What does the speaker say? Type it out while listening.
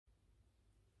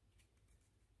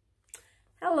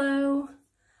Hello,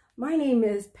 my name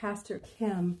is Pastor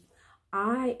Kim.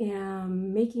 I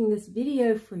am making this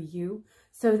video for you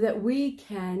so that we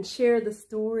can share the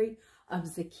story of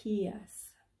Zacchaeus.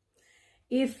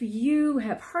 If you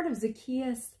have heard of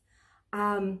Zacchaeus,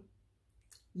 you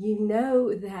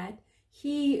know that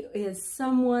he is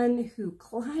someone who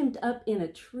climbed up in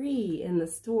a tree in the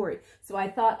story. So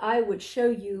I thought I would show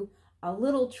you a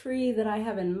little tree that I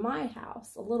have in my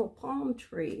house, a little palm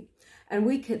tree. And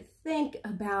we could think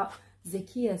about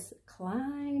Zacchaeus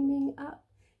climbing up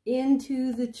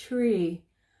into the tree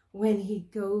when he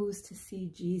goes to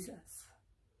see Jesus.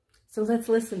 So let's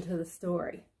listen to the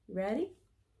story. Ready?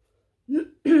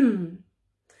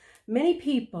 Many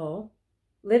people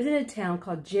lived in a town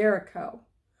called Jericho.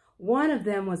 One of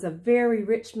them was a very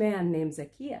rich man named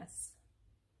Zacchaeus.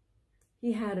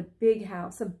 He had a big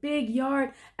house, a big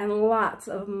yard, and lots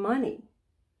of money.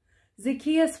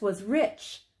 Zacchaeus was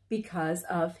rich because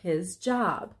of his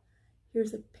job.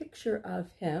 Here's a picture of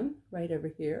him right over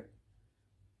here.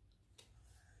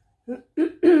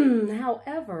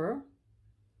 However,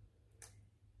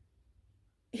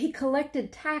 he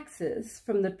collected taxes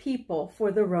from the people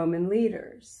for the Roman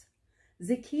leaders.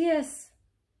 Zacchaeus,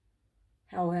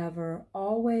 however,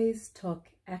 always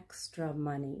took extra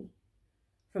money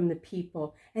from the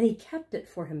people, and he kept it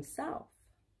for himself.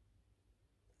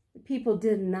 The people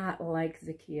did not like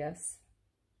Zacchaeus.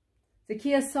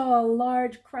 Zacchaeus saw a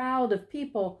large crowd of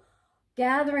people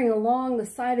gathering along the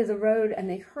side of the road, and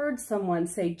they heard someone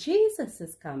say, "Jesus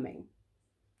is coming."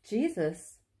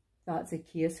 Jesus, thought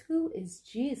Zacchaeus, who is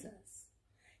Jesus?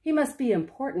 He must be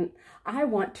important. I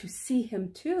want to see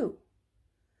him too.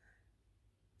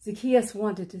 Zacchaeus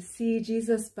wanted to see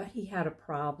Jesus, but he had a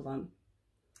problem.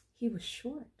 He was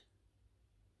short.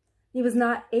 He was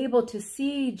not able to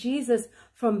see Jesus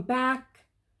from back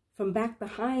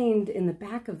behind in the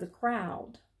back of the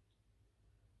crowd.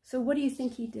 So what do you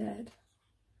think he did?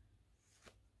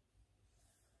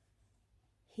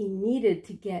 He needed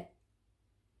to get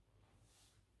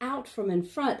out from in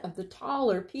front of the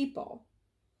taller people,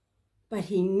 but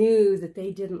he knew that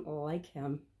they didn't like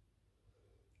him.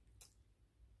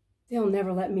 They'll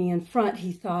never let me in front,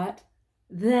 he thought.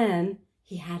 Then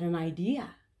he had an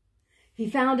idea. He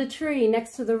found a tree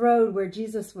next to the road where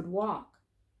Jesus would walk.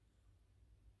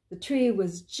 The tree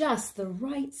was just the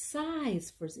right size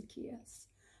for Zacchaeus.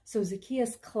 So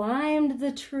Zacchaeus climbed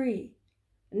the tree.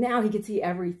 Now he could see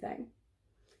everything.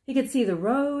 He could see the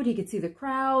road, he could see the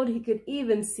crowd, he could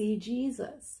even see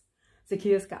Jesus.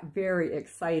 Zacchaeus got very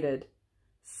excited.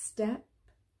 Step,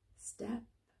 step,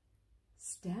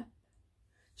 step.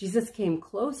 Jesus came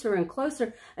closer and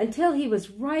closer until he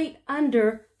was right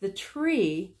under the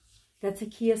tree that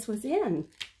Zacchaeus was in.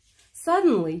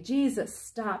 Suddenly, Jesus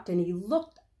stopped and he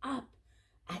looked up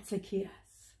at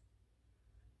Zacchaeus.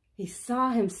 He saw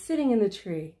him sitting in the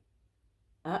tree.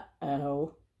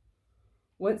 Uh-oh.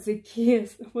 Was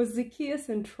Zacchaeus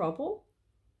in trouble?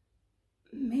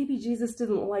 Maybe Jesus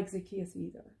didn't like Zacchaeus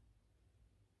either.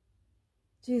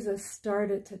 Jesus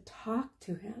started to talk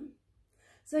to him.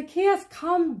 Zacchaeus,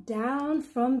 come down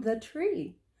from the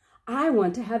tree. I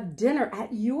want to have dinner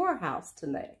at your house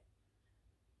tonight.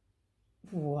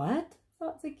 What?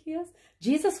 Thought Zacchaeus.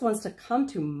 Jesus wants to come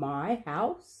to my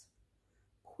house?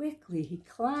 Quickly, he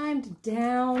climbed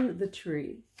down the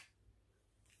tree.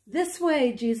 This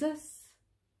way, Jesus,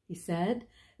 he said.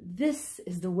 This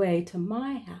is the way to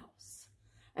my house.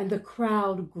 And the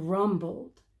crowd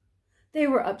grumbled. They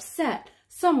were upset.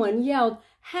 Someone yelled,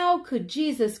 how could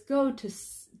Jesus go to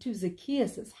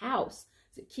Zacchaeus' house?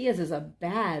 Zacchaeus is a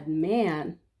bad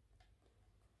man.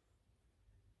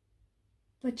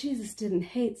 But Jesus didn't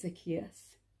hate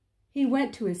Zacchaeus. He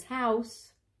went to his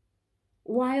house.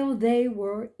 While they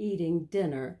were eating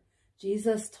dinner,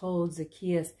 Jesus told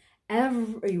Zacchaeus,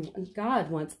 God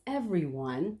wants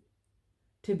everyone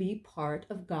to be part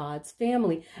of God's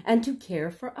family and to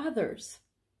care for others.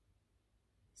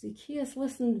 Zacchaeus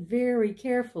listened very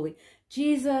carefully.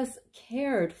 Jesus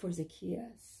cared for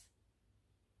Zacchaeus.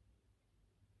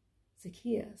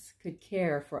 Zacchaeus could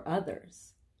care for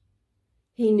others.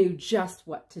 He knew just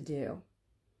what to do.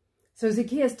 So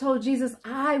Zacchaeus told Jesus,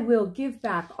 I will give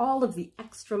back all of the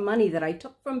extra money that I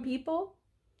took from people.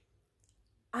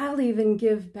 I'll even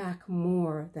give back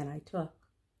more than I took.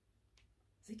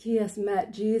 Zacchaeus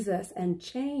met Jesus and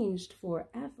changed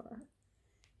forever.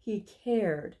 He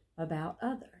cared about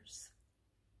others.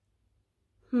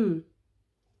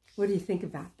 What do you think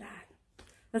about that?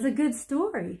 That's a good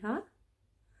story, huh?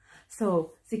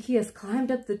 So Zacchaeus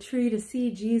climbed up the tree to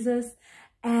see Jesus,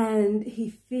 and he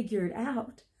figured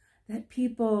out that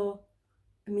people,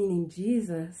 meaning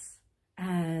Jesus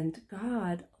and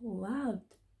God,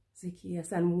 loved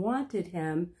Zacchaeus and wanted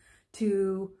him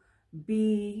to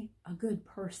be a good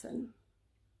person.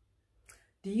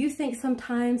 Do you think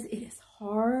sometimes it is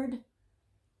hard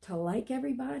to like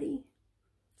everybody?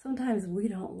 Sometimes we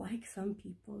don't like some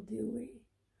people, do we?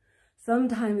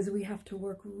 Sometimes we have to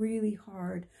work really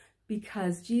hard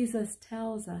because Jesus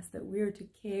tells us that we're to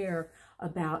care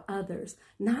about others,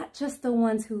 not just the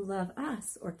ones who love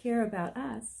us or care about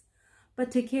us,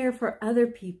 but to care for other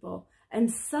people.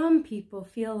 And some people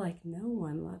feel like no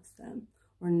one loves them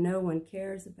or no one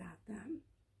cares about them.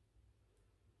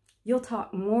 You'll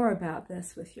talk more about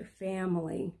this with your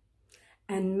family,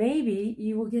 and maybe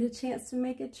you will get a chance to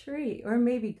make a tree or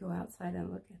maybe go outside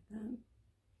and look at them.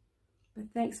 But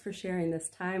thanks for sharing this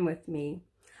time with me.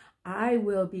 I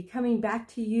will be coming back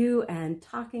to you and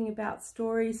talking about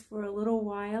stories for a little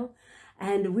while,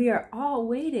 and we are all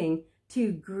waiting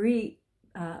to greet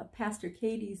Pastor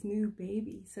Katie's new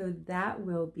baby, so that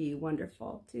will be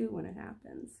wonderful too when it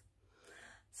happens.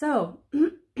 So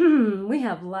we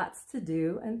have lots to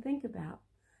do and think about.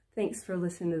 Thanks for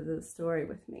listening to the story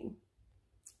with me.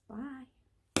 Bye.